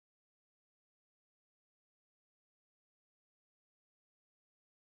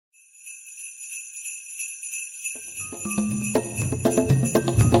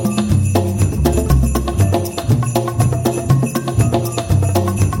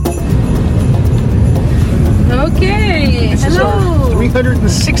Okay, This is our hello.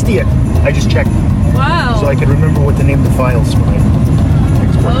 360th. I just checked, Wow. so I can remember what to name the files when I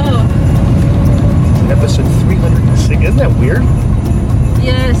export. Oh, Episode 360. Isn't that weird?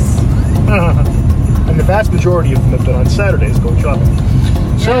 yes. And the vast majority of them have been on Saturdays going shopping.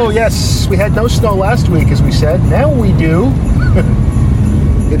 So, yes, we had no snow last week, as we said. Now we do.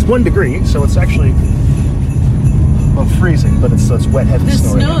 It's 1 degree, so it's actually, well, freezing, but it's wet, heavy The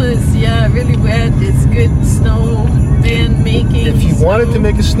snow. snow is, really wet. It's good snowman making. If you wanted to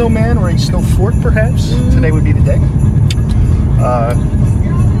make a snowman or a snow fort, perhaps, today would be the day.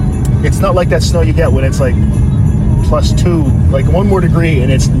 It's not like that snow you get when it's like +2, like 1 more degree,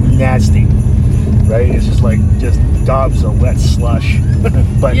 and it's nasty, right? It's just gobs of wet slush.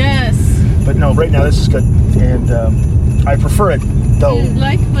 But Yes. But no, right now this is good, and I prefer it though. You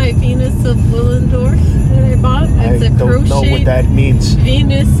like my Venus of Willendorf that I bought? It's I a don't crochet know what that means.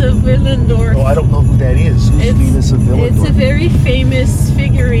 Venus of Willendorf. Oh, I don't know who that is. Who's Venus of Willendorf? It's a very famous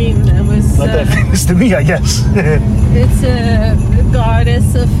figurine that was. Not that famous to me, I guess. It's a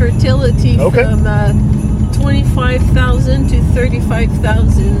goddess of fertility Okay. from 25,000 to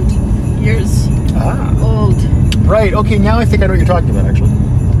 35,000 years old. Right. Okay. Now I think I know what you're talking about. Actually.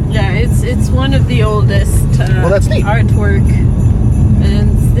 Yeah, it's one of the oldest Well, that's neat. artwork,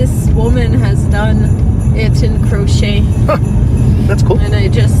 and this woman has done it in crochet, That's cool. and I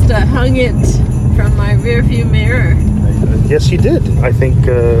just hung it from my rearview mirror. Yes, you did. I think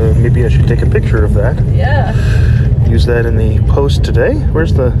maybe I should take a picture of that. Yeah, Use that in the post today.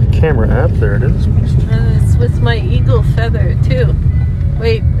 Where's the camera app? There it is. and it's with my eagle feather too.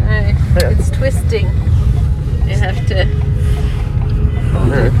 Wait, it's twisting. I have to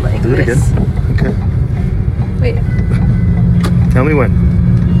hold it like Do it this. again. Okay. Wait, Tell me when.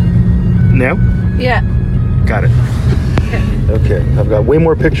 Now? yeah. Got it. Okay. I've got way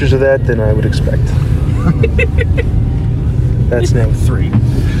more pictures of that than I would expect. That's now 3.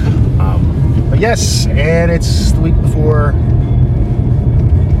 But yes, and it's the week before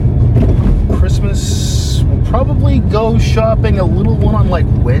Christmas. We'll probably go shopping a little one on like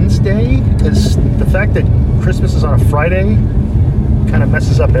Wednesday, because the fact that Christmas is on a Friday kind of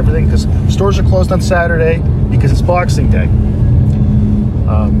messes up everything, because stores are closed on Saturday because it's Boxing Day.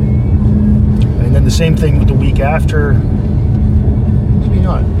 And then the same thing with the week after. Maybe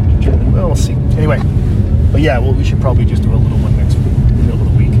not. Well, we'll see. Anyway, but yeah, well, we should probably just do a little one next week, in the middle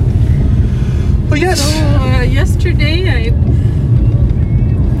of the week. But yes. So yesterday,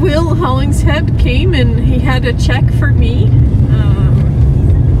 Will Hollingshead came and he had a check for me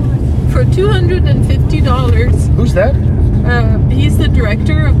for $250. Who's that? He's the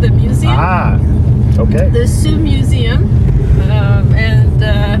director of the museum, Ah, okay. the Sioux Museum, and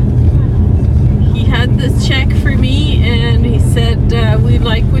he had this check for me, and he said, "We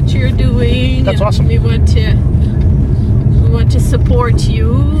like what you're doing. That's and awesome. We want to support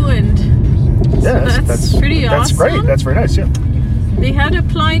you." And Yeah, so that's pretty awesome. That's great. That's very nice. Yeah. They had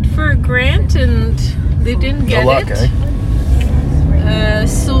applied for a grant and they didn't get No luck, it. eh?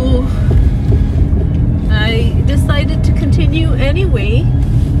 So I decided to continue anyway,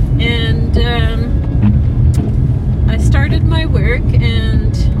 and I started my work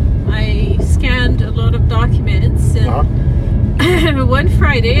and I scanned a lot of documents. And one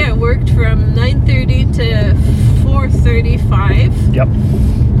Friday I worked from 9:30 to 4:35. Yep.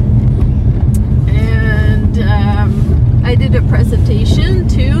 And I did a presentation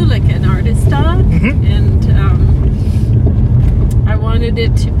too, like an artist talk, and I wanted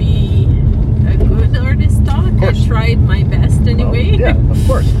it to be a good artist talk. I tried my best anyway. Well, yeah, of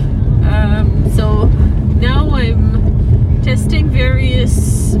course. So now I'm testing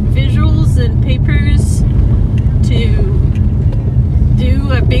various visuals and papers to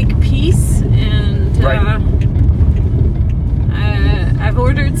do a big piece, and I've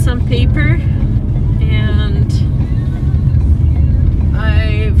ordered some paper, and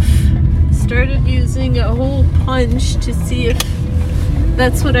I've started using a hole punch to see if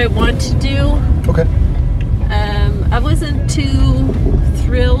that's what I want to do. Okay. I wasn't too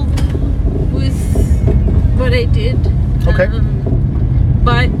thrilled with what I did. Okay.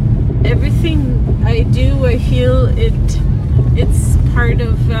 But everything I do, I feel it's part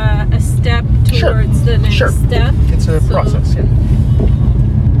of a step towards the next step. It's a process, yeah.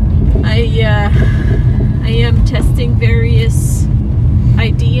 I am testing various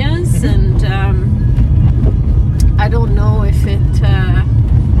ideas, and I don't know if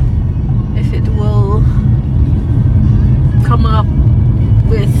it will come up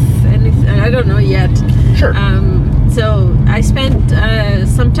with anything. I don't know yet. Sure. So I spent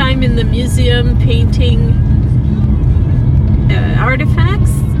some time in the museum painting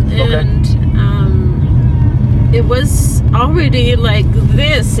artifacts, and it was already like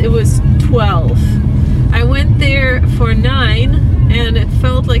this. It was 12. I went there for 9, and it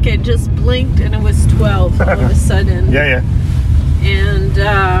felt like I just blinked and it was 12 all of a sudden. Yeah. And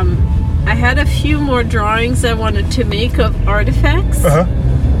I had a few more drawings I wanted to make of artifacts.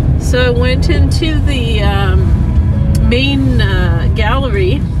 So I went into the main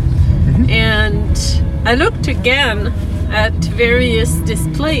gallery, and I looked again at various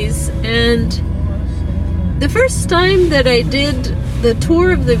displays, and the first time that I did the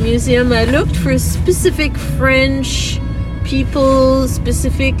tour of the museum, I looked for specific French people,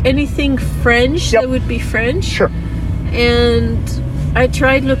 anything French that would be French. Sure. And I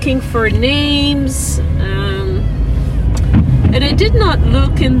tried looking for names, and I did not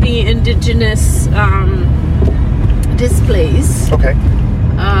look in the indigenous displays. Okay.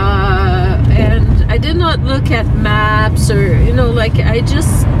 And I did not look at maps, or like I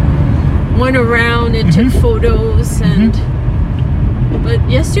just went around and took photos. And but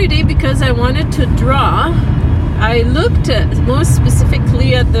yesterday, because I wanted to draw, I looked at more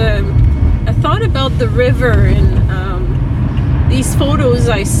specifically at I thought about the river, and these photos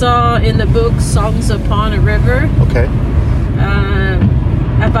I saw in the book Songs Upon a River. Okay.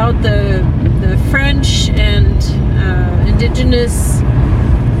 About the French and indigenous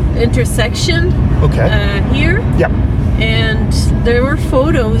intersection. Okay. Here. Yeah. And there were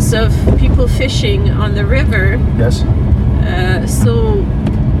photos of people fishing on the river. Yes. So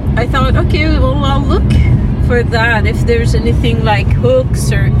I thought, okay, well, I'll look for that if there's anything like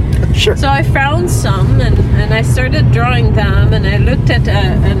hooks or. Sure. So I found some, and I started drawing them, and I looked at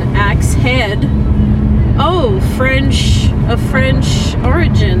an axe head. Oh, of French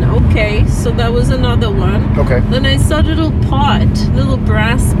origin. Okay, so that was another one. Okay. Then I saw a little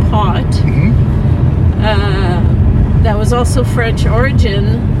brass pot. That was also French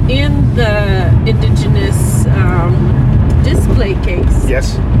origin in the indigenous display case.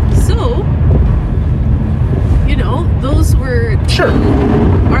 Yes. So, those were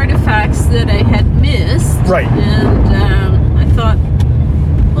artifacts that I had missed. Right. And I thought,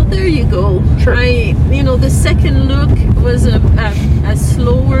 well, there you go. Sure. The second look was a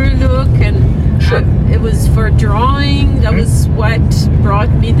slower look, and it was for drawing. That was what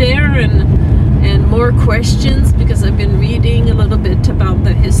brought me there, and more questions, because I've been reading a little bit about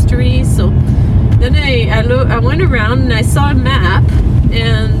the history. So then I went around and I saw a map,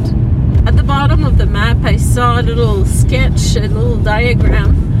 and at the bottom of the map I saw a little sketch, a little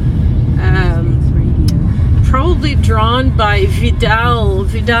diagram, probably drawn by Vidal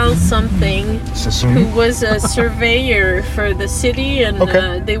something, who was a surveyor for the city, and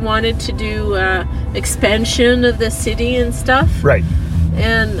they wanted to do expansion of the city and stuff. Right.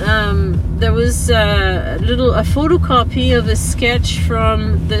 And there was a photocopy of a sketch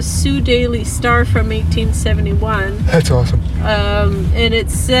from the Sioux Daily Star from 1871. That's awesome. And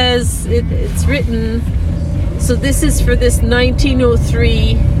it says, it's written, so this is for this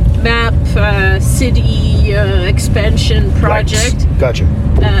 1903 map city expansion project. Right. Gotcha.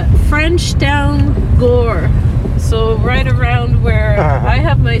 Frenchtown, Gore. So right around where I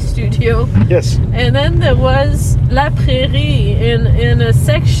have my studio. Yes. And then there was La Prairie in a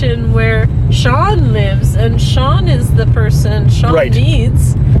section where Sean lives, and Sean is the person, Sean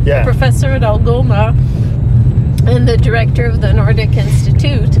Meads, the professor at Algoma and the director of the Nordic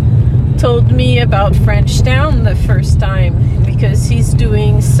Institute, told me about Frenchtown the first time, because he's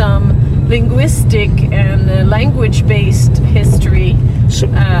doing some linguistic and language-based history. So,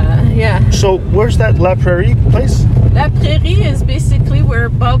 yeah. So where's that La Prairie place? La Prairie is basically where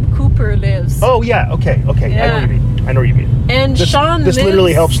Bob Cooper lives. Oh yeah, okay. Yeah. I know what you mean. And Sean this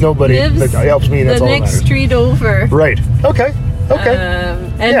literally helps nobody. It helps me, and that's all that matters. The next street over. Right. Okay.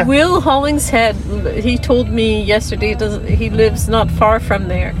 And Will Hollingshead, he told me yesterday, he lives not far from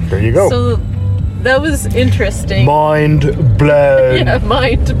there. There you go. So that was interesting. Mind blown. Yeah,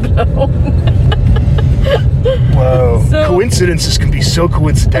 mind blown. Wow. So, coincidences can be so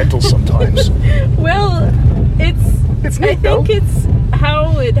coincidental sometimes. Well, it's neat, I think it's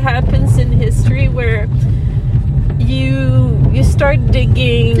how it happens in history, where you start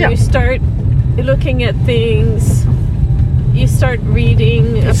digging, you start looking at things, you start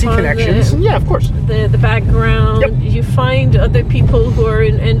reading, you see connections. Yeah, of course. The background. Yep. You find other people who are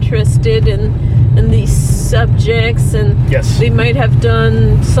interested in these subjects, and they might have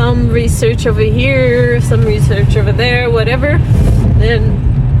done some research over here, some research over there, whatever. Then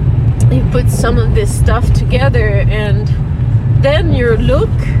you put some of this stuff together, and then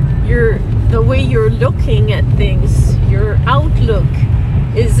the way you're looking at things, your outlook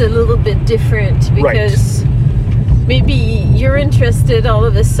is a little bit different, because maybe you're interested all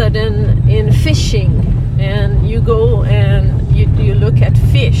of a sudden in fishing, and you go and you look at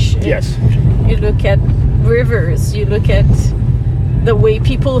fish. Yes. You look at rivers, you look at the way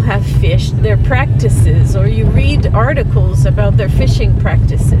people have fished, their practices, or you read articles about their fishing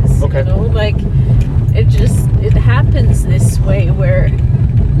practices. Okay. You know, like it happens this way where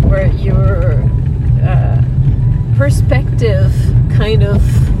your perspective kind of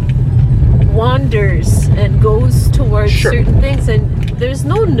wanders and goes towards certain things, and there's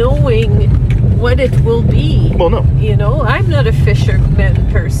no knowing what it will be. Well, no. You know, I'm not a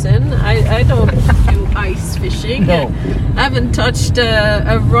fisherman person. I don't do ice fishing. No. I haven't touched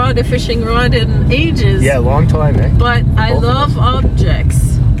a fishing rod in ages. Yeah, long time, eh? But I love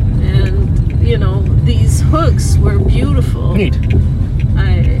objects, and you know, these hooks were beautiful. Neat.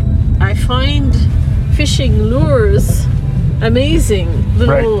 I find fishing lures amazing.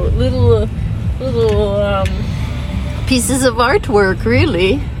 Little pieces of artwork,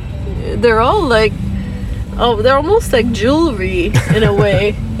 really. They're all like, they're almost like jewelry in a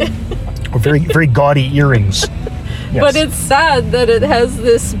way. Or very, very gaudy earrings. Yes. But it's sad that it has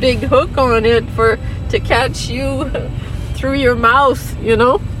this big hook on it to catch you through your mouth, you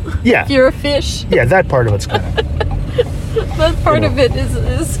know? Yeah. If you're a fish. Yeah, that part of it's kind of... That part of it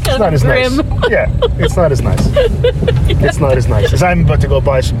is kind of grim. Nice. Yeah, it's not as nice. It's not as nice as I'm about to go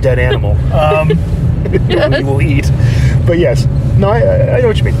buy some dead animal. We will eat. But yes, no, I know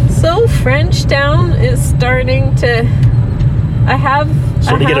what you mean. So Frenchtown is starting to. I have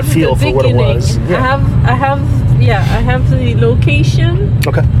get a feel for what it was. Yeah. I have the location.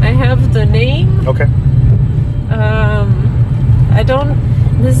 Okay. I have the name. Okay. I don't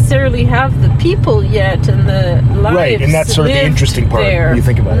necessarily have the people yet and the lives. Right, and that's sort of the interesting part when you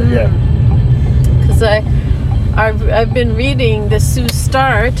think about it. Yeah. Because I've been reading the Sioux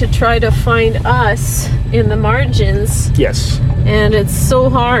Star to try to find us in the margins. Yes. And it's so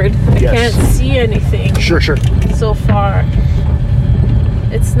hard. I can't see anything. Sure. So far.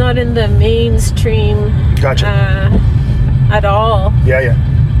 It's not in the mainstream. Gotcha. At all. Yeah.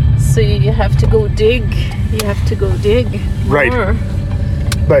 So you have to go dig. Right. More.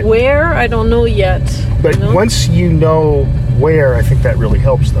 But where? I don't know yet. But once you know where, I think that really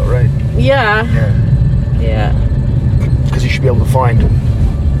helps, though, right? Yeah. Because you should be able to find.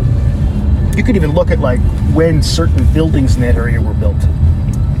 You could even look at like when certain buildings in that area were built.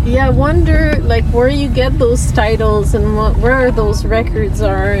 Yeah, I wonder like where you get those titles and where those records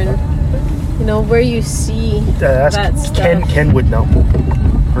are, and you know where you see that stuff. Ken would know.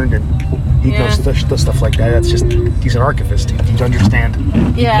 Herndon. He knows the stuff like that. That's just, he's an archivist. He'd understand.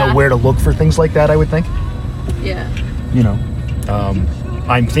 He'd know where to look for things like that, I would think. Yeah. You know,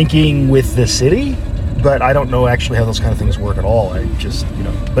 I'm thinking with the city, but I don't know actually how those kind of things work at all. I just, you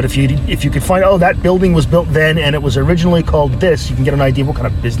know, but if you could find, that building was built then and it was originally called this, you can get an idea of what kind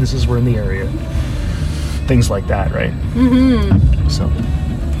of businesses were in the area. Things like that, right? Mm-hmm. So,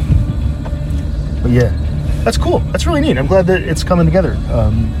 but yeah, that's cool. That's really neat. I'm glad that it's coming together.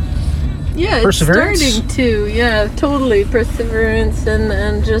 Yeah, perseverance? It's starting to. Yeah, totally. Perseverance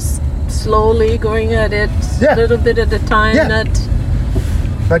and just slowly going at it a little bit at a time. Yeah.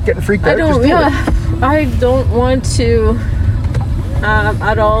 Not getting freaked out. I don't want to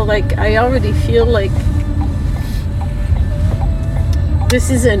at all. Like, I already feel like this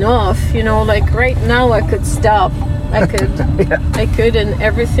is enough. You know, like right now I could stop. I could. I could, and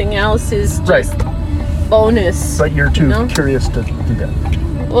everything else is just bonus. But you're too curious to do that.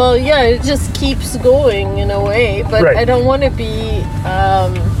 Well, yeah, it just keeps going in a way, but I don't want to be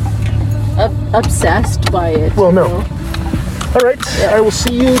obsessed by it. Well, no. All right, I will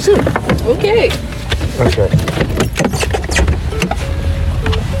see you soon. Okay.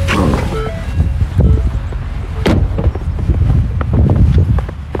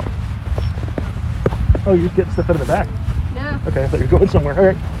 Oh, you're getting stuff out of the back? Yeah. Okay, I thought you were going somewhere. All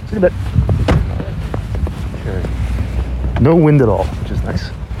right, see you in a bit. Okay. No wind at all, which is nice.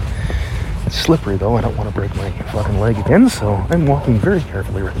 It's slippery though, I don't want to break my fucking leg again, so I'm walking very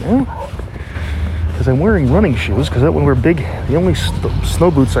carefully right now. Because I'm wearing running shoes, because that one we're big, the only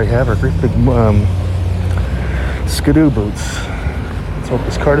snow boots I have are great big Skidoo boots. Let's hope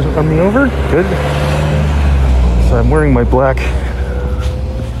this car doesn't run me over. Good. So I'm wearing my black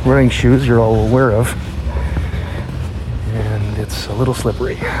running shoes you're all aware of. And it's a little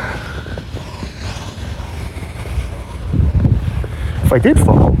slippery. If I did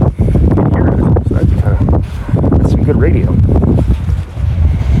fall, you'd hear it. So that's some good radio.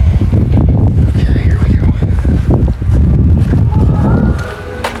 Okay, here we go.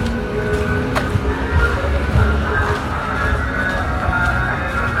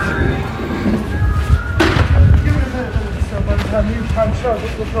 Well,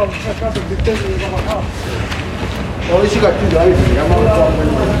 at least you got 2 guys.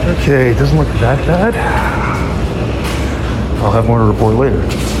 Okay, it doesn't look that bad. I'll have more to report later.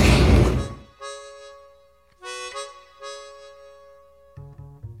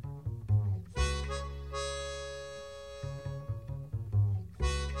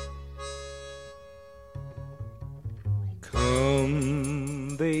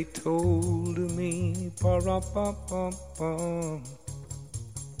 Come, they told me, pa-ra-pa-pa-pum.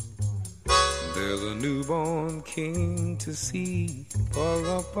 There's a newborn king to see,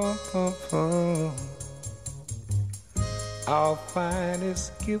 pa-ra-pa-pa-pum. Our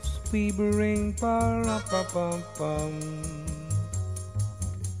finest gifts we bring, pa-ra-pa-pa-pum,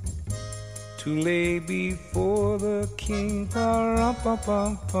 to lay before the king,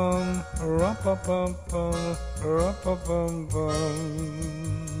 pa-ra-pa-pum-pum, ra-pa-pum-pum, ra-pa-pum-pum.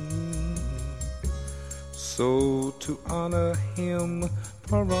 So to honor him,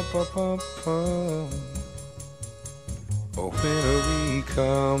 pa-ra-pa-pum-pum, oh, winter we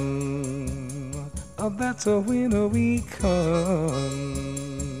come, oh, that's a winter we come.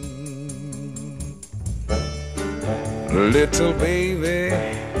 Little baby,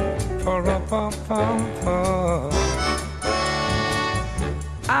 pa-ra-pa-pum-pum,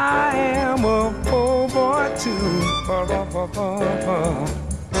 I am a poor boy too, pa-ra-pa-pum-pum.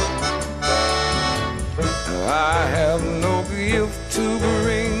 I have no gift to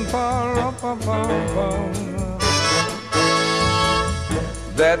bring, pa-ra-pa-pum-pum,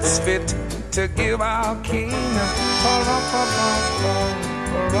 that's fit to give our king, pa-ra-pa-pum-pum,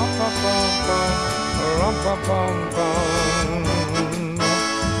 pa-ra-pa-pum-pum, pa-ra-pa-pum-pum.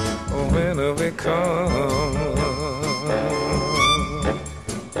 When we come,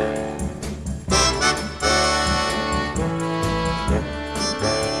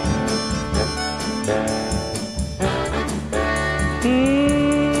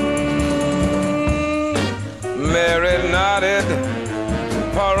 Mary nodded,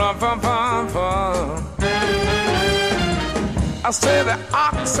 pa-rum-pum-pum-pum. I said the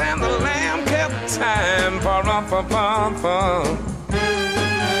ox and the lamb kept time, pa-rum-pum-pum-pum.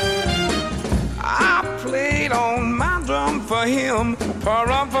 I played on my drum for him,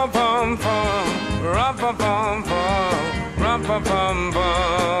 pa-rum-pum-pum-pum, rum-pum-pum-pum,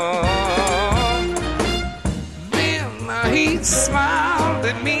 rum-pum-pum-pum. Then he smiled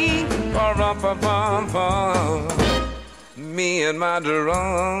at me, pa-rum-pum-pum-pum, me and my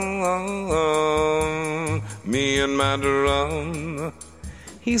drum, me and my drum.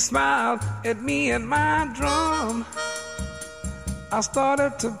 He smiled at me and my drum. I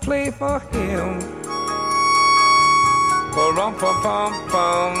started to play for him. Pum pum pum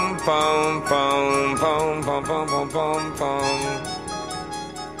pum pum pum pum pum pum pum pum pum.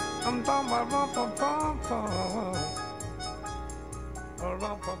 I'm talking about pum pum pum pum. Pum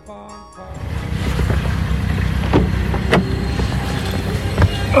pum pum pum.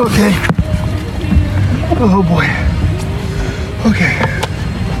 Okay. Oh boy. Okay.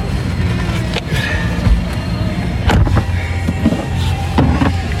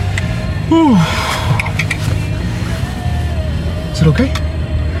 Whew. Is it okay?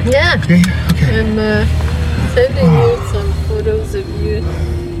 Yeah. Okay. Okay. I'm sending you some photos of you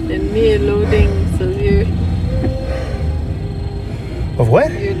and me loading, so Of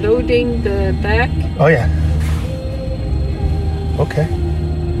what? you're loading the back. Oh yeah. Okay.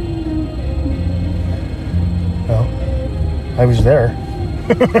 Well, I was there.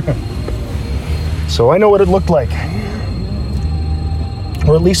 So I know what it looked like.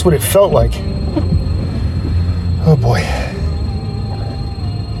 Or at least what it felt like. Oh boy.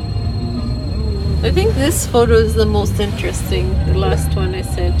 I think this photo is the most interesting, the last one I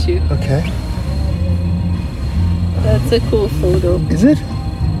sent you. Okay. That's a cool photo. Is it?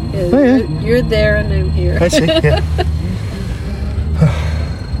 Yeah, Oh, yeah. You're there and I'm here. I see, yeah.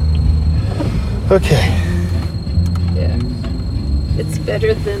 Okay. Yeah. It's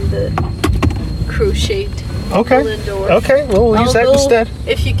better than the crocheted Okay. woolen door. Okay, well, we'll use that Although, instead.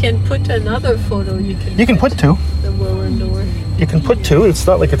 If you can put another photo, you can put two. the woolen door. You can put two. It's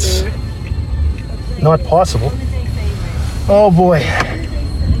not like it's there. not possible. Oh boy.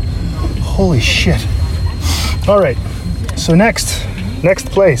 Holy shit. All right. So next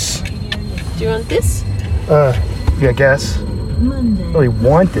place. Do you want this? Yeah, I guess. Don't really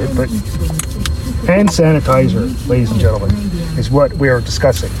want it, but hand sanitizer, ladies and gentlemen, is what we are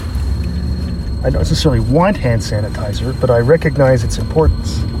discussing. I don't necessarily want hand sanitizer, but I recognize its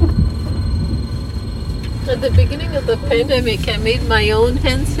importance. At the beginning of the pandemic, I made my own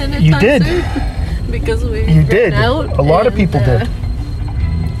hand sanitizer. You did. Because we You ran did. out. A lot of people did.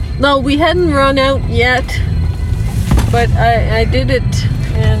 No, we hadn't run out yet. But I did it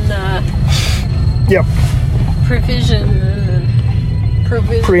in Yep. provision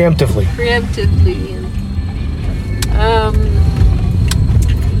Preemptively.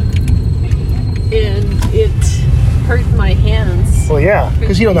 and it hurt my hands. Well, yeah,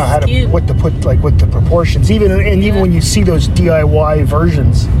 because you don't know how to Skin. what the proportions. Even when you see those DIY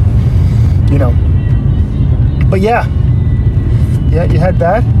versions, you know. But yeah, you had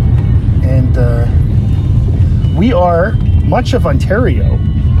that, and much of Ontario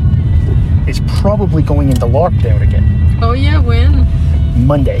is probably going into lockdown again. Oh yeah, when?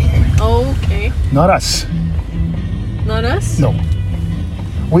 Monday. Oh, okay. Not us. Not us? No.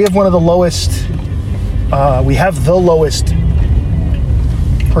 We have one of the lowest. We have the lowest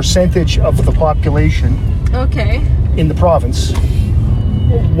percentage of the population Okay. in the province.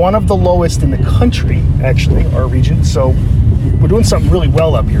 One of the lowest in the country, actually, our region. So we're doing something really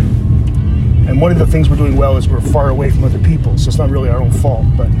well up here. And one of the things we're doing well is we're far away from other people, so it's not really our own fault.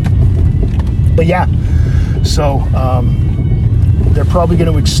 But yeah. So they're probably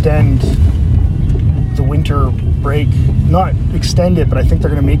going to extend the winter break. Not extend it, but I think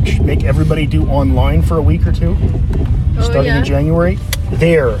they're going to make everybody do online for a week or two, starting in January.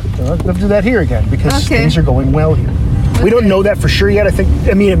 They'll have to do that here again because things are going well here. We don't know that for sure yet.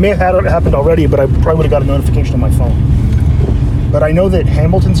 I mean, it may have happened already, but I probably would have got a notification on my phone. But I know that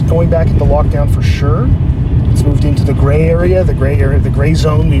Hamilton's going back into lockdown for sure. It's moved into the gray area, the gray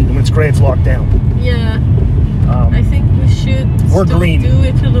zone. When it's gray, it's locked down. Yeah. I think we should We're still green. do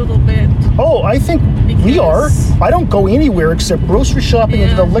it a little bit. Oh, I think we are. I don't go anywhere except grocery shopping and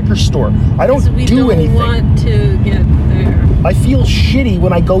to the liquor store. I don't We do don't anything. want to get there. I feel shitty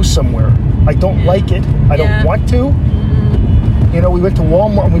when I go somewhere. I don't like it. I don't want to. You know, we went to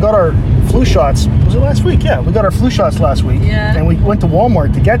Walmart and we got our flu shots. Was it last week? Yeah, we got our flu shots last week. Yeah. And we went to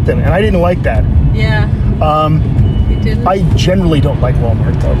Walmart to get them, and I didn't like that. Yeah. You didn't? I generally don't like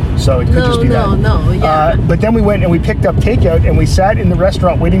Walmart though, so it could just be that. No, yeah. But then we went and we picked up takeout, and we sat in the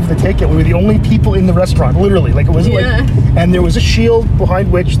restaurant waiting for the takeout. We were the only people in the restaurant, literally. Like it wasn't and there was a shield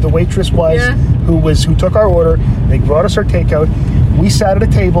behind which the waitress was, who took our order. They brought us our takeout. We sat at a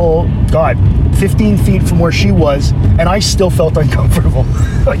table, God, 15 feet from where she was, and I still felt uncomfortable.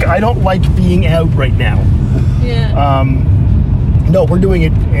 Like I don't like being out right now. Yeah. No, we're doing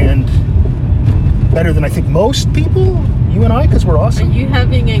it, and better than I think most people, you and I, because we're Are awesome. you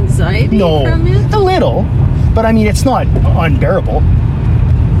having anxiety from it? A little, but I mean, it's not unbearable.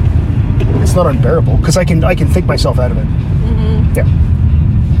 It's not unbearable because I can think myself out of it. Mm-hmm. Yeah.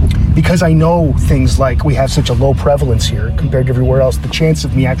 Because I know things like we have such a low prevalence here compared to everywhere else, the chance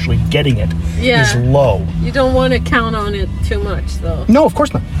of me actually getting it is low. You don't want to count on it too much, though. No, of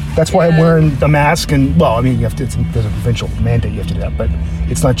course not. That's why I'm wearing a mask, and well, I mean, you have to. There's a provincial mandate; you have to do that. But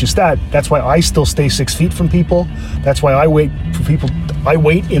it's not just that. That's why I still stay 6 feet from people. That's why I wait for people. I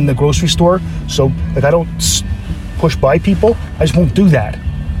wait in the grocery store, so like I don't push by people. I just won't do that.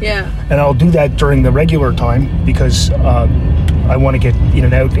 Yeah. And I'll do that during the regular time because I want to get in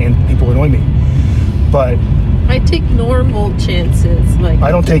and out, and people annoy me. But I take normal chances, like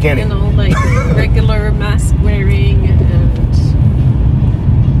I don't take any. You know, like regular mask wearing and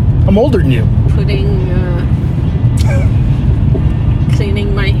I'm older than you. putting,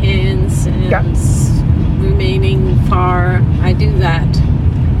 cleaning my hands and remaining far. I do that,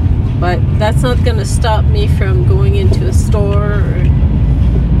 but that's not going to stop me from going into a store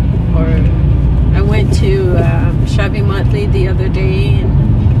or I went to Shabby Motley the other day.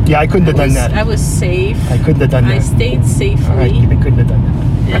 And Yeah, I couldn't have done that. I was safe. I couldn't have done that. I stayed safely. I couldn't have done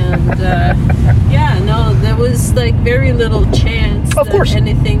that. And there was like very little chance Of course. that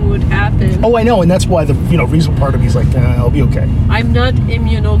anything would happen. Oh, I know, and that's why the reasonable part of me is like, I'll be okay. I'm not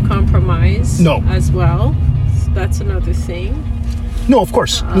immunocompromised. No. As well. So that's another thing. No, of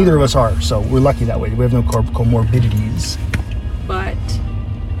course, neither of us are. So we're lucky that way. We have no comorbidities. But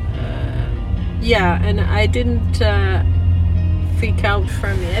and I didn't freak out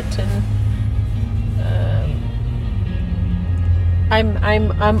from it, and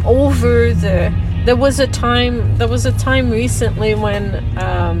I'm over the. There was a time recently when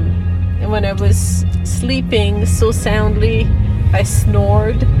I was sleeping so soundly, I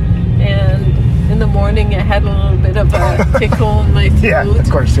snored, and in the morning I had a little bit of a tickle in my throat. Yeah, of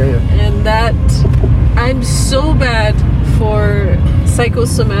course, yeah. And that, I'm so bad for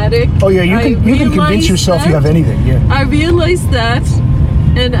psychosomatic. Oh yeah, you can convince yourself you have anything. Yeah. I realized that,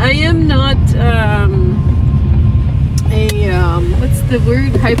 and I am not what's the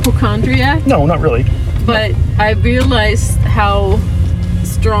word, hypochondriac. No, not really. But I realized how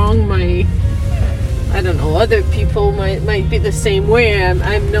strong my, I don't know, other people might be the same way.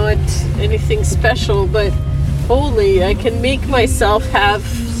 I'm not anything special, but holy, I can make myself have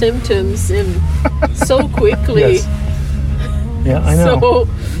symptoms so quickly. Yes. Yeah, I know. So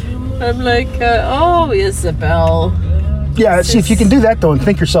I'm like, oh, Isabel. Yeah, see, if you can do that, though, and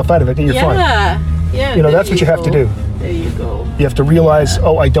think yourself out of it, then you're fine. Yeah. You know, that's what you have to do. There you go. You have to realize,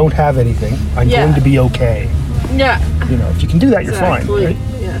 oh, I don't have anything. I'm going to be okay. Yeah. You know, if you can do that, you're fine. Right?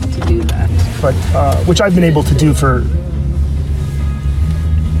 You have to do that. But, which I've been able to do for,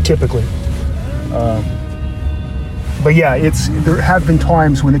 typically. But yeah, there have been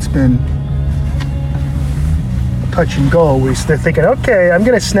times when it's been touch and go, where they're thinking, okay, I'm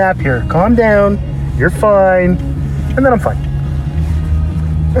going to snap here. Calm down. You're fine. And then I'm fine.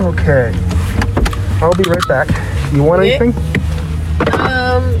 Okay. I'll be right back. You want anything?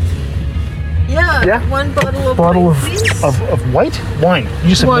 Yeah. One bottle of bottle wine, please. of white wine.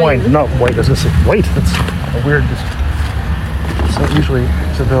 You said wine, not white. As I said, white. That's a weird. It's not usually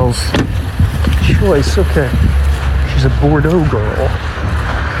Isabel's choice. Okay, she's a Bordeaux girl.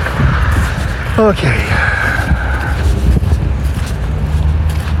 Okay.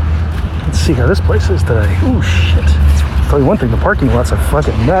 Let's see how this place is today. Ooh, shit. I'll tell you one thing, the parking lot's a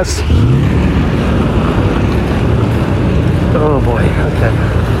fucking mess. Oh boy, okay.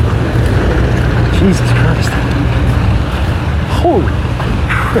 Jesus Christ. Holy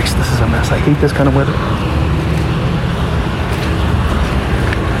Christ, this is a mess. I hate this kind of weather.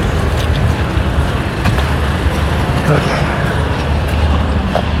 Okay.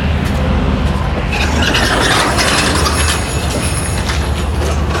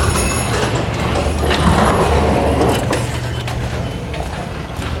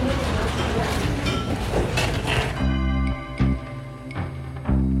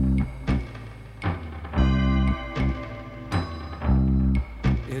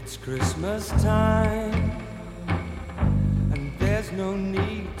 It's Christmas time, and there's no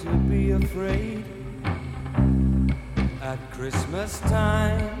need to be afraid. At Christmas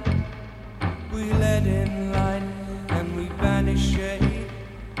time, we let in light and we banish shade.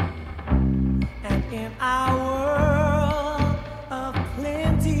 And in our world of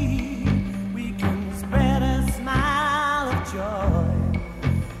plenty, we can spread a smile of joy.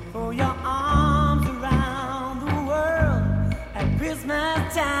 For your arms around the world at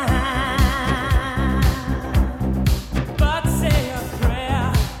Christmas time. But say a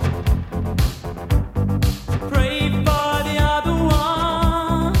prayer, pray for the other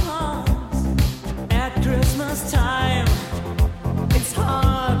ones. At Christmas time, it's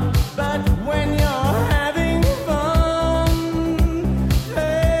hard, but when you're having fun,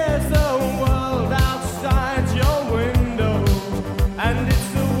 there's a world outside your window, and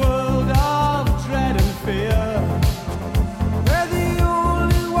it's a world of dread and fear. Where the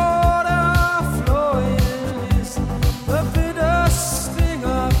only water flowing is the bitter sting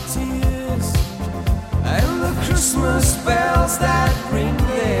of tears, and the Christmas bells that ring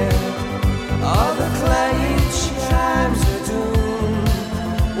there are the clanging chimes of doom.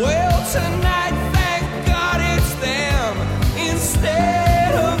 Well, tonight, thank God it's them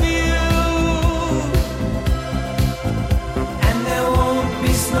instead of you. And there won't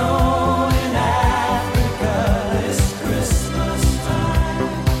be snow in Africa this Christmas time.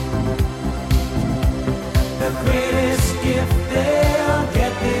 The greatest gift they'll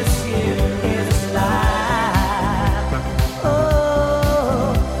get this year is life.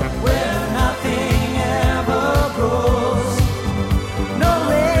 Oh, where nothing ever grows, no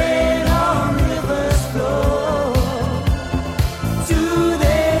rain or rivers flow. Do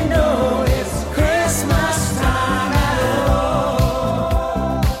they know it's Christmas time at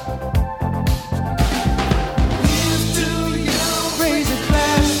all? Here's to you, raise a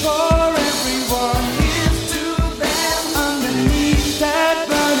glass for everyone. Here's to them underneath that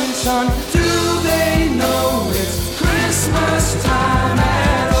burning sun. Do they know it's Christmas time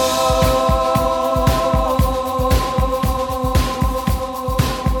at all?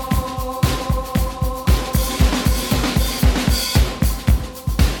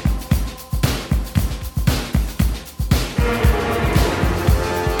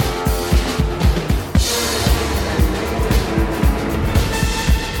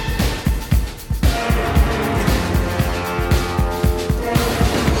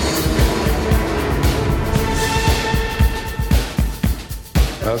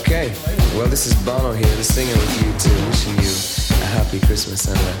 Okay, well, this is Bono here, the singer with you too, wishing you a happy Christmas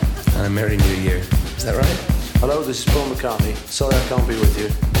and a Merry New Year. Is that right? Hello, this is Paul McCartney. Sorry I can't be with you.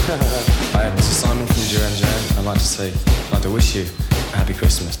 Hi, this is Simon from Duran Duran. I'd like to wish you a happy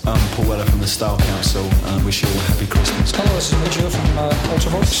Christmas. I'm Paul Weller from the Style Council, and I wish you all a happy Christmas. Hello, this is Joe from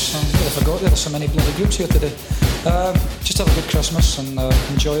Ultravox. I forgot there are so many bloody groups here today. Just have a good Christmas and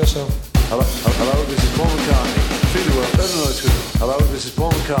enjoy yourself. Hello, this is Paul McCartney. Feed the world, let them know it's good. Hello, this is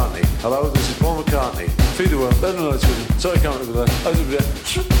Paul McCartney. Hello, this is Paul McCartney. Feed the world, let them know it's good. Sorry, I can't look at that.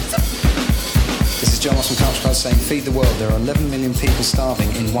 This is John Ross from Culture Club saying, feed the world. There are 11 million people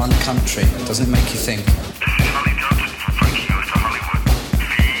starving in one country. Doesn't it make you think? Charlie Johnson from Frankie Goes to Hollywood.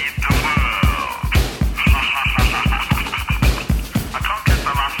 Feed the world. I can't get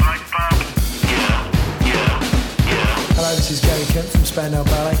the last leg, Bob. Yeah. Hello, this is Gary Kemp from Spandau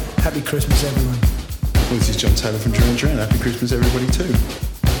Ballet. Happy Christmas, everyone. Well, this is John Taylor from Duran Duran. Happy Christmas, everybody, too.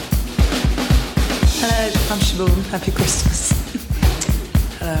 Hello, I'm Siobhan. Happy Christmas.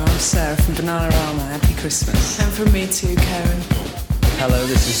 Hello, I'm Sarah from Bananarama. Happy Christmas. And from me too, Karen. Hello,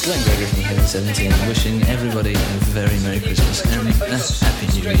 this is Glenn Gregory from Heaven 17, wishing everybody a very Merry Christmas and a Happy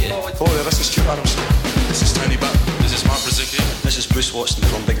New Year. Oh, yeah, this is Stuart Adamson. This is Tony Butt. This is Mark Brzezicki. This is Bruce Watson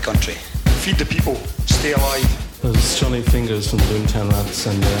from Big Country. Feed the people. Stay alive. This is Johnny Fingers from Boomtown Rats,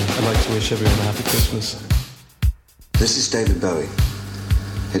 and I'd like to wish everyone a happy Christmas. This is David Bowie.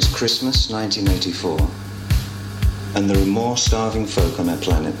 It's Christmas 1984, and there are more starving folk on our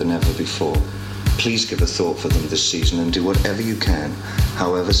planet than ever before. Please give a thought for them this season and do whatever you can,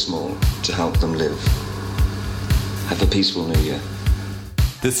 however small, to help them live. Have a peaceful New Year.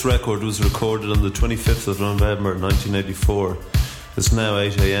 This record was recorded on the 25th of November 1984. It's now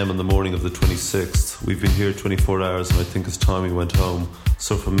 8 a.m. in the morning of the 26th. We've been here 24 hours and I think it's time we went home.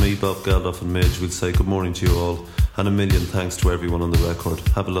 So from me, Bob Geldof and Midge, we'll say good morning to you all and a million thanks to everyone on the record.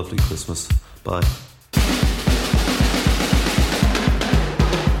 Have a lovely Christmas. Bye.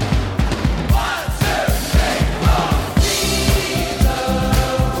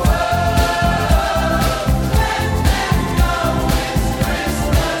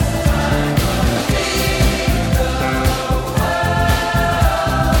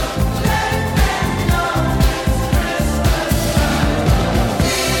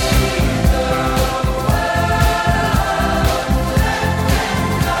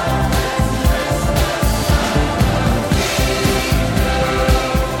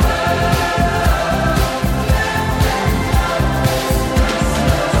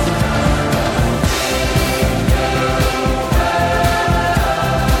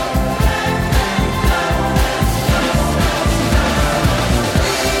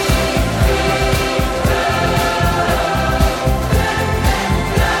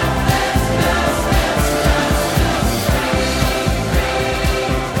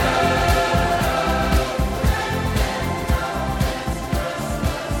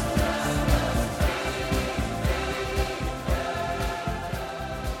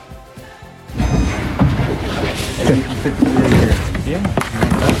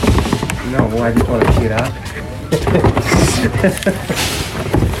 No, why do you want to see it out?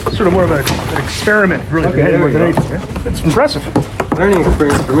 Sort of more of an experiment, really. Okay, It's impressive. Learning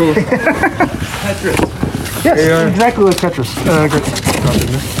experience for me. Tetris. Yes, exactly like Tetris.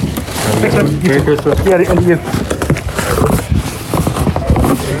 Great. Merry Christmas. Yeah, and you.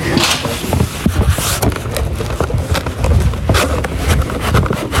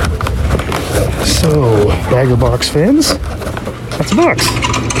 So, Bagger Box fans, that's a box.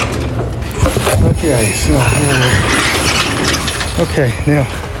 Okay, so, okay, now,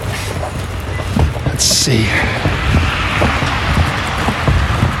 let's see.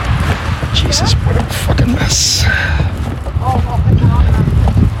 Jesus, what a fucking mess.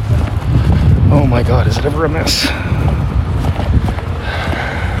 Oh my God, is it ever a mess?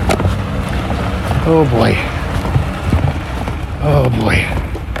 Oh boy. Oh boy.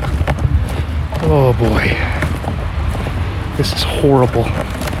 Oh boy. This is horrible.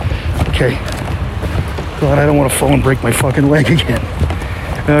 Okay. God, I don't want to fall and break my fucking leg again.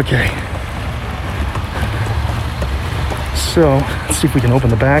 Okay. So, let's see if we can open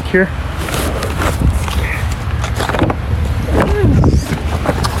the back here.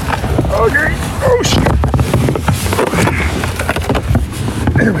 Okay. Oh shit.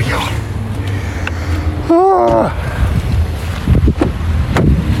 There we go. Ah.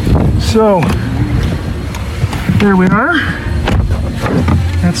 So, there we are.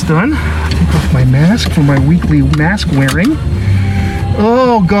 That's done. Take off my mask for my weekly mask wearing.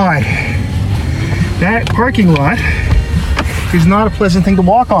 Oh God. That parking lot is not a pleasant thing to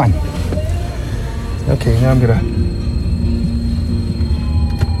walk on. Okay, now I'm gonna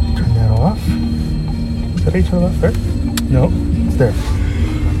turn that off. Is that how you turn it off? There? No, it's there.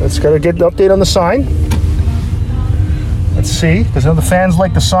 Let's gotta get an update on the sign. Let's see, because the fans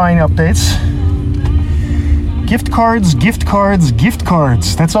like the sign updates. Gift cards, gift cards, gift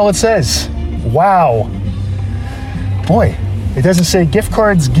cards. That's all it says. Wow. Boy, it doesn't say gift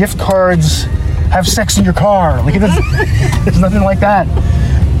cards, have sex in your car. Like it doesn't, there's nothing like that.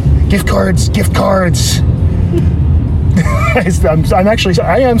 Gift cards. I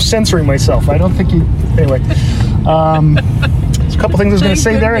am censoring myself. I don't think you. Anyway, there's a couple things I was going to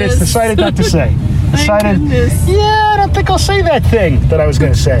say there, and it's decided not to say. Yeah, I don't think I'll say that thing that I was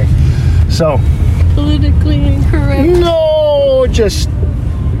going to say. So. Politically incorrect. No, just.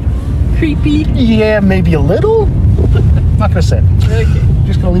 Creepy. Yeah, maybe a little. Not going to say it. Okay.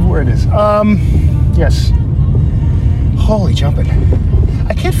 Just going to leave it where it is. Yes. Holy jumping.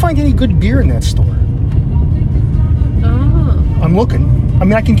 I can't find any good beer in that store. Oh. I'm looking. I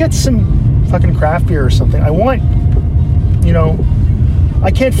mean, I can get some fucking craft beer or something. I want,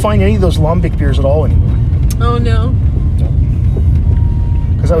 I can't find any of those Lambic beers at all anymore. Oh, no.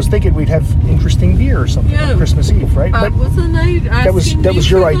 Because I was thinking we'd have interesting beer or something on Christmas Eve, right? But wasn't that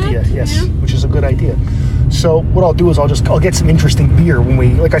was your idea, yes, which is a good idea. So what I'll do is I'll get some interesting beer when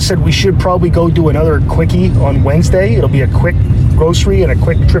we, like I said, we should probably go do another quickie on Wednesday. It'll be a quick grocery and a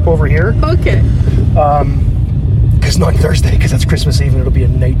quick trip over here. Okay. Because not Thursday, because that's Christmas Eve and it'll be a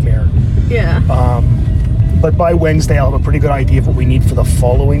nightmare. Yeah. But by Wednesday I'll have a pretty good idea of what we need for the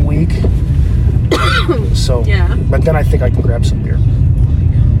following week. So. Yeah. But then I think I can grab some beer.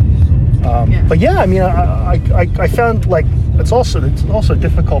 But yeah, I mean, I found like it's also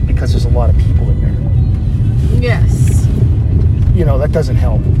difficult because there's a lot of people in there. Yes. That doesn't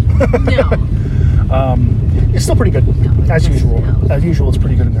help. No. It's still pretty good, as usual. As usual, it's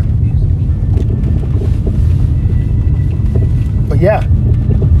pretty good in there. But yeah,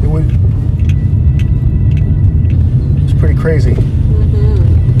 it's pretty crazy. Mm-hmm.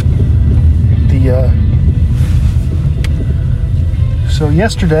 So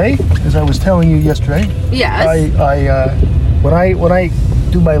yesterday, as I was telling you yesterday, yes, when I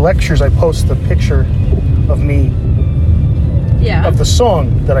do my lectures, I post the picture of me, of the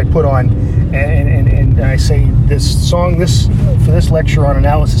song that I put on, and I say this song for this lecture on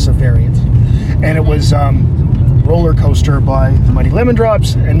analysis of variance, and it was Roller Coaster by the Mighty Lemon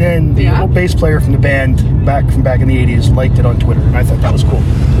Drops, and then the old bass player from the band back in the 80s liked it on Twitter, and I thought that was cool.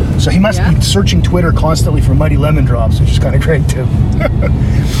 So he must be searching Twitter constantly for Mighty Lemon Drops, which is kind of great too.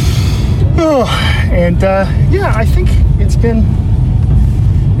 I think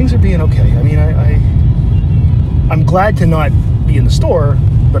things are being okay. I mean, I'm glad to not be in the store,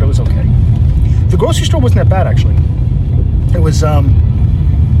 but it was okay. The grocery store wasn't that bad, actually. It was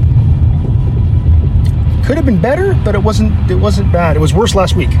could have been better, but it wasn't bad. It was worse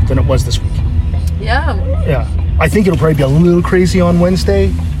last week than it was this week. Yeah. Yeah. I think it'll probably be a little crazy on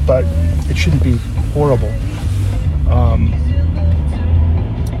Wednesday, but it shouldn't be horrible.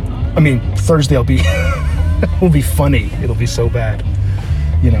 I mean, Thursday will be will be funny. It'll be so bad,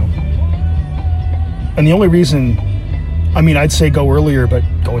 And the only reason, I mean, I'd say go earlier, but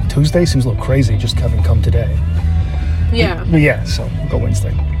going Tuesday seems a little crazy. Just having come today. Yeah. But yeah. So go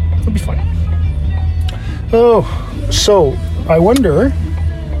Wednesday. It'll be fine. Oh, so I wonder.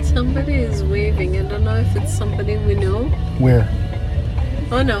 Somebody is waving. I don't know if it's somebody we know. Where?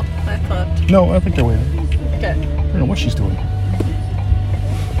 Oh no, I thought. No, I think they're waving. Okay. I don't know what she's doing.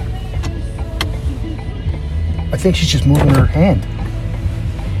 I think she's just moving her hand.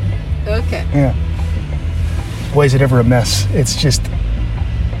 Okay. Yeah. Boy, is it ever a mess. It's just,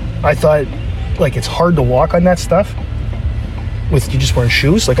 I thought, like, it's hard to walk on that stuff with you just wearing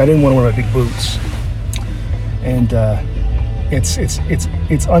shoes. Like, I didn't want to wear my big boots. And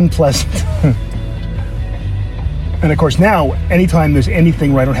it's unpleasant. And of course now, anytime there's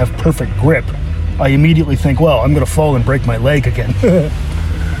anything where I don't have perfect grip, I immediately think, well, I'm going to fall and break my leg again.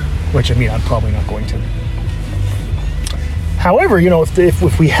 Which, I mean, I'm probably not going to. However,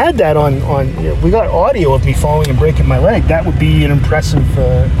 if we had that on we got audio of me falling and breaking my leg, that would be an impressive,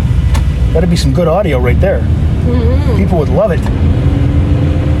 that'd be some good audio right there. Mm-hmm. People would love it.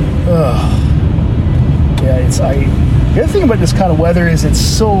 Yeah, the other thing about this kind of weather is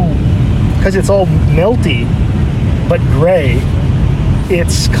because it's all melty, but gray,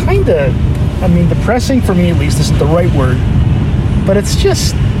 it's kind of, I mean, depressing for me at least, isn't the right word, but it's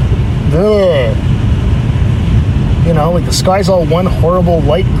just, like the sky's all one horrible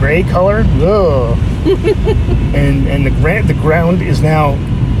light gray color, and the ground is now,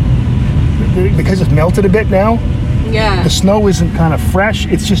 because it's melted a bit now, the snow isn't kind of fresh,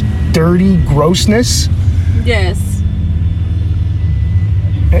 it's just dirty grossness. Yes.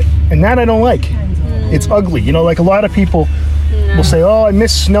 And that I don't like. It's ugly. Like a lot of people will say, "Oh, I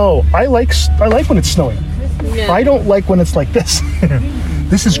miss snow." I like when it's snowing. Yeah. I don't like when it's like this.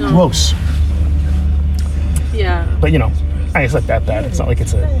 This is gross. Yeah. But it's not that bad. It's not like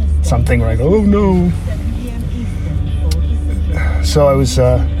it's something where I go, "Oh no." So I was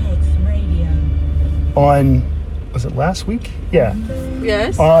on, was it last week? Yeah.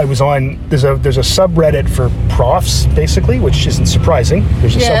 Yes. I was on. There's a subreddit for profs, basically, which isn't surprising.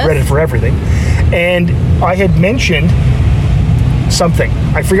 There's a subreddit for everything, and I had mentioned something.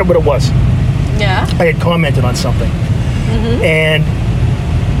 I forget what it was. Yeah. I had commented on something, and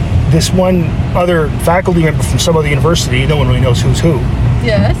this one other faculty member from some other university, no one really knows who's who.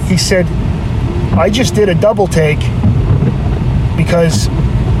 Yes. He said, "I just did a double take because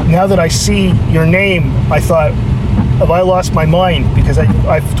now that I see your name, I thought, have I lost my mind? Because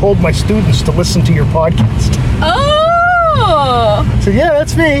I've told my students to listen to your podcast." Oh! So yeah,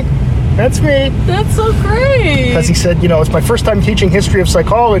 that's me. That's me. That's so great. Because he said, it's my first time teaching history of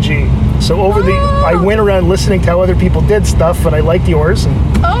psychology. So I went around listening to how other people did stuff, and I liked yours. And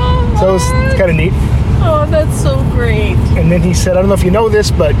so it was kind of neat. Oh, that's so great. And then he said, I don't know if you know this,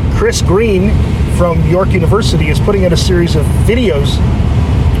 but Chris Green from York University is putting out a series of videos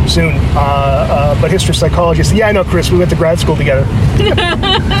soon, but history of psychology. I said, yeah, I know Chris. We went to grad school together.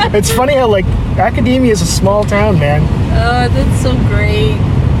 It's funny how, academia is a small town, man. Oh, that's so great.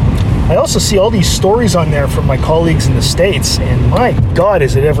 I also see all these stories on there from my colleagues in the States, and my God,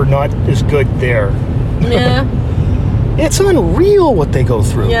 is it ever not as good there. Yeah. It's unreal what they go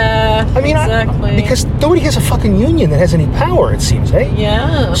through. Yeah, I mean, exactly. Because nobody has a fucking union that has any power, it seems, eh?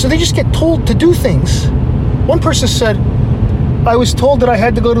 Yeah. So they just get told to do things. One person said, I was told that I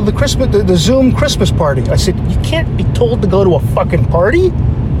had to go to the Zoom Christmas party. I said, you can't be told to go to a fucking party?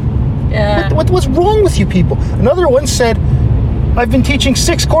 Yeah. What's wrong with you people? Another one said, I've been teaching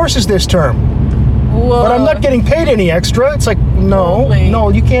 6 courses this term. Whoa. But I'm not getting paid any extra. It's like, no,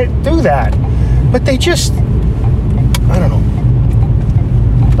 you can't do that. But they just, I don't know.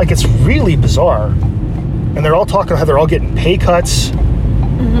 It's really bizarre. And they're all talking how they're all getting pay cuts.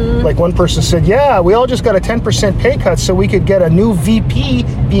 Like one person said, yeah, we all just got a 10% pay cut so we could get a new VP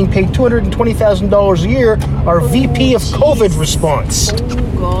being paid $220,000 a year, our VP of COVID response. Oh,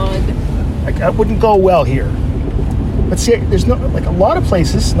 God. That wouldn't go well here. But see, there's no, a lot of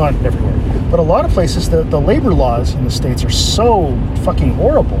places, not everywhere, but a lot of places, the labor laws in the States are so fucking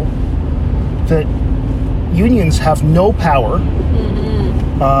horrible that unions have no power.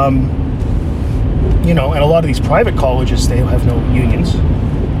 And a lot of these private colleges, they have no unions.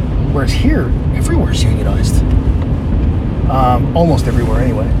 Whereas here, everywhere's unionized. Almost everywhere,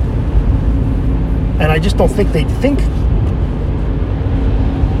 anyway. And I just don't think they'd think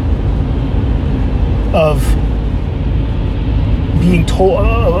of being told,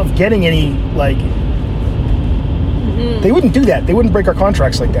 of getting any, they wouldn't do that. They wouldn't break our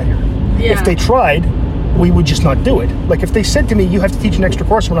contracts like that here. Yeah. If they tried, we would just not do it. If they said to me, you have to teach an extra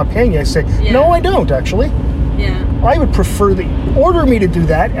course, we're not paying you, I say, no, I don't, actually. Yeah. I would prefer they order me to do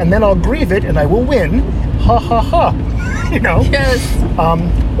that, and then I'll grieve it, and I will win. Ha, ha, ha. Yes.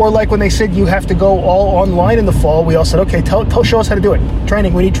 Or when they said you have to go all online in the fall, we all said, okay, show us how to do it.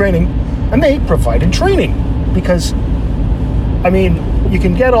 Training, we need training. And they provided training. Because, you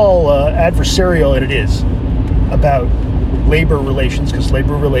can get all adversarial, and it is, about labor relations, because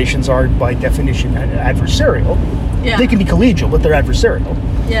labor relations are, by definition, adversarial. Yeah. They can be collegial, but they're adversarial.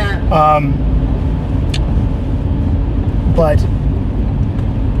 Yeah. But,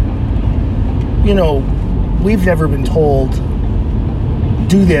 we've never been told,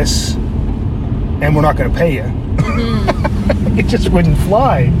 do this, and we're not going to pay you. It just wouldn't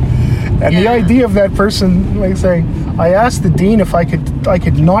fly. And the idea of that person, saying, I asked the dean if I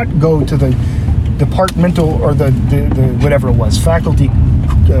could not go to the departmental or the whatever it was, faculty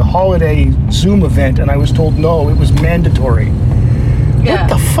holiday Zoom event, and I was told no, it was mandatory. Yeah. What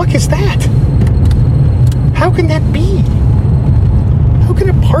the fuck is that? How can that be? How can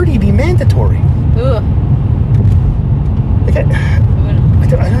a party be mandatory? Ugh. I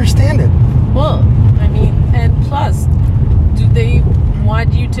don't understand it. Well, and plus, do they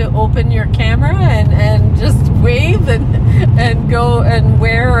want you to open your camera and just wave and go and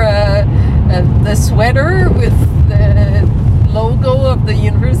wear the sweater with the logo of the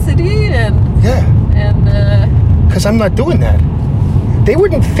university because I'm not doing that. They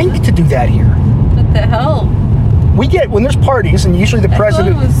wouldn't think to do that here. What the hell? We get, when there's parties, and usually the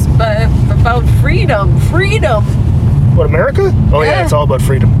president... I thought it was about freedom. What, America? Oh yeah, it's all about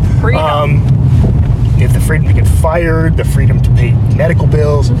freedom. Freedom. You have the freedom to get fired, the freedom to pay medical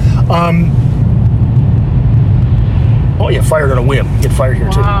bills. Oh yeah, fired on a whim. You get fired here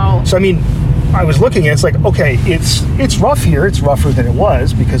too. So I was looking and it's okay, it's rough here. It's rougher than it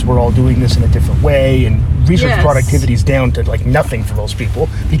was because we're all doing this in a different way, and research productivity is down to nothing for most people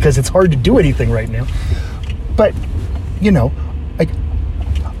because it's hard to do anything right now. But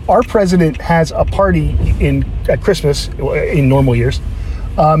our president has a party at Christmas in normal years.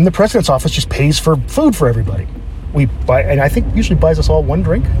 The president's office just pays for food for everybody. we buy, and I think usually buys us all one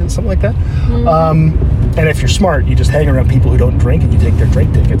drink, something like that. And if you're smart, you just hang around people who don't drink and you take their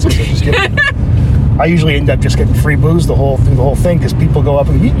drink tickets. And so just give them. I usually end up just getting free booze through the whole thing because people go up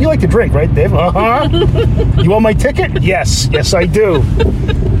and you like to drink, right, Dave? You want my ticket? Yes, I do.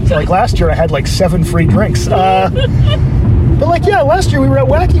 So like last year, I had like 7 free drinks. But like last year we were at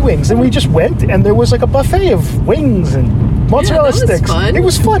Wacky Wings and we just went and there was like a buffet of wings and mozzarella sticks. Fun. It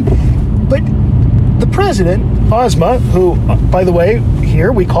was fun. But the president, Ozma, who, by the way,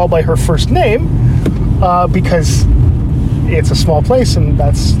 here we call by her first name because it's a small place and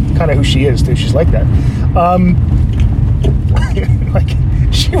that's kind of who she is too. She's like that. Like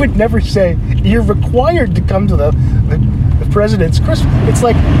she would never say, "You're required to come to the president's Christmas." It's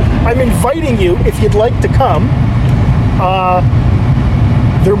like, I'm inviting you if you'd like to come.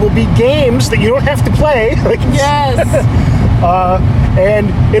 There will be games that you don't have to play. Like, yes. And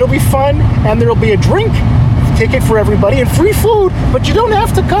it'll be fun, and there'll be a drink ticket for everybody and free food, but you don't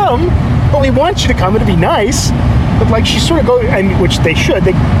have to come. But we want you to come. It'll be nice. But like she sort of goes, and which they should.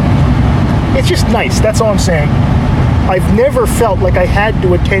 It's just nice. That's all I'm saying. I've never felt like I had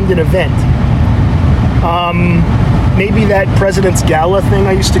to attend an event. Maybe that President's Gala thing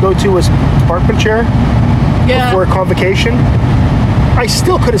I used to go to was department chair before a convocation. I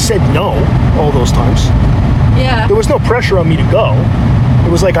still could have said no all those times. Yeah. There was no pressure on me to go.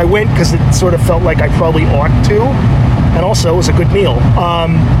 It was like I went because it sort of felt like I probably ought to, and also it was a good meal.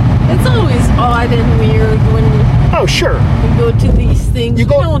 It's always odd and weird when we go to these things.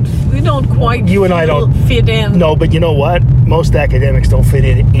 We don't quite fit in. No, but you know what? Most academics don't fit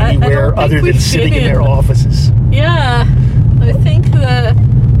in anywhere other than sitting in their offices. Yeah, I think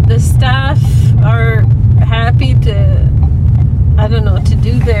the staff are happy to, I don't know, to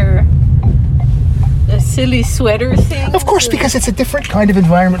do their silly sweater thing. Of course, because it's a different kind of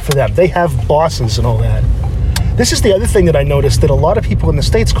environment for them. They have bosses and all that. This is the other thing that I noticed, that a lot of people in the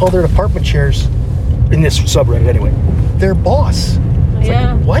States call their department chairs, in this subreddit anyway, their boss. It's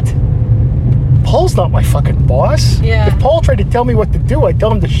like, what? Paul's not my fucking boss. Yeah. If Paul tried to tell me what to do, I'd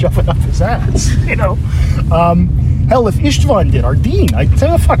tell him to shove it up his ass, you know? Hell, if Istvan did, our dean, I'd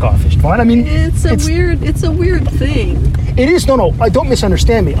say, fuck off, Istvan. I mean, it's a weird thing. It is. No, don't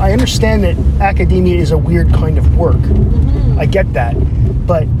misunderstand me. I understand that academia is a weird kind of work. Mm-hmm. I get that.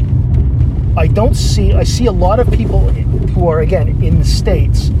 But I see a lot of people who are, again, in the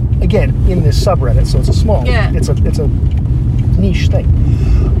States, again, in this subreddit, so it's a small, it's a niche thing,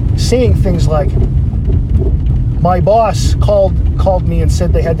 saying things like, my boss called me and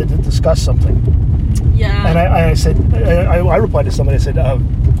said they had to discuss something. Yeah. And I said, I replied to somebody, I said,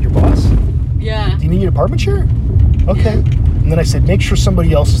 your boss? Yeah. Do you need an apartment chair? Okay. Yeah. And then I said, make sure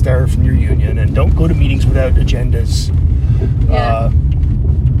somebody else is there from your union and don't go to meetings without agendas.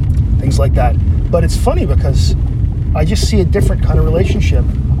 Things like that. But it's funny because I just see a different kind of relationship.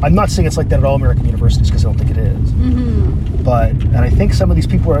 I'm not saying it's like that at all American universities because I don't think it is. Mm-hmm. And I think some of these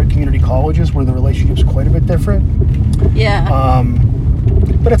people are at community colleges where the relationship's quite a bit different. Yeah.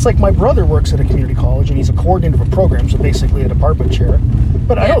 But it's like my brother works at a community college and he's a coordinator of a program, so basically a department chair.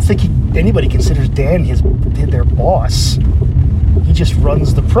 But I don't think anybody considers Dan their boss. He just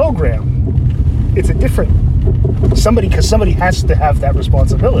runs the program. It's a different because somebody has to have that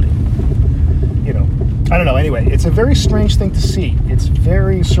responsibility. You know, I don't know. Anyway, it's a very strange thing to see. It's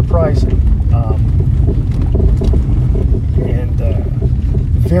very surprising, and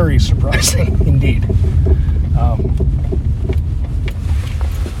very surprising indeed.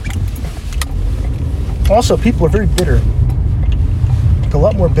 Also, people are very bitter. Like, a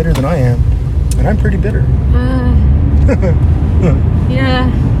lot more bitter than I am, and I'm pretty bitter. Yeah.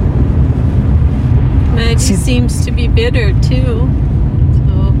 Maggie seems to be bitter too.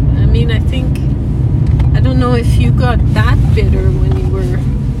 So, I mean, I don't know if you got that bitter when you were.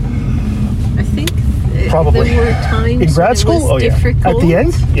 I think probably there were times in grad school. It was difficult. At the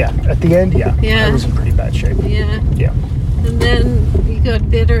end, yeah. I was in pretty bad shape. Yeah. And then you got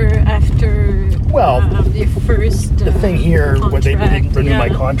bitter after your first the thing here contract. where they didn't renew my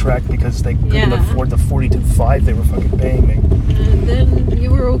contract because they couldn't afford the 42.5 they were fucking paying me. And then you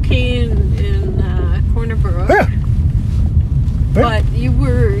were okay in Cornerborough. Yeah. But you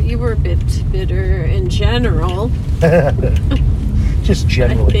were a bit bitter in general. Just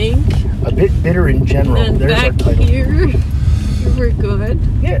generally. I think. A bit bitter in general. And there's back our title. Here, you were good.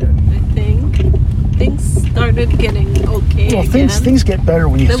 Yeah. I think. Things started getting okay. Well, things get better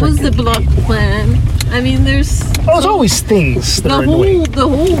when you That start was the block plan. I mean, there's always things that are annoying. The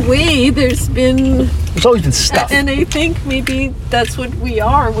whole way there's always been stuff. And I think maybe that's what we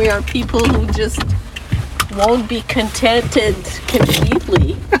are. We are people who just won't be contented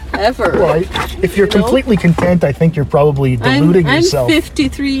completely ever. Well, if you're completely content, I think you're probably deluding yourself. I'm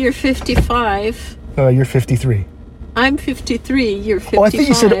 53, you're 55. You're 53. I'm 53, you're 55. Oh, I think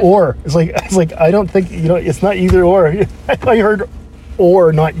you said or. It's like I don't think, it's not either or. I heard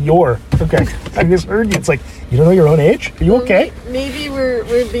or, not your. Okay. I just heard you. It's like, you don't know your own age? Are you okay? Maybe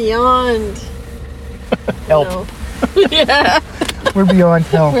we're beyond help. Yeah. We're beyond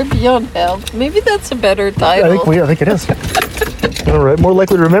help. We're beyond help. Maybe that's a better title. I think it is. All right. More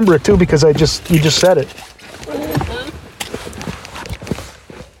likely to remember it too because you just said it.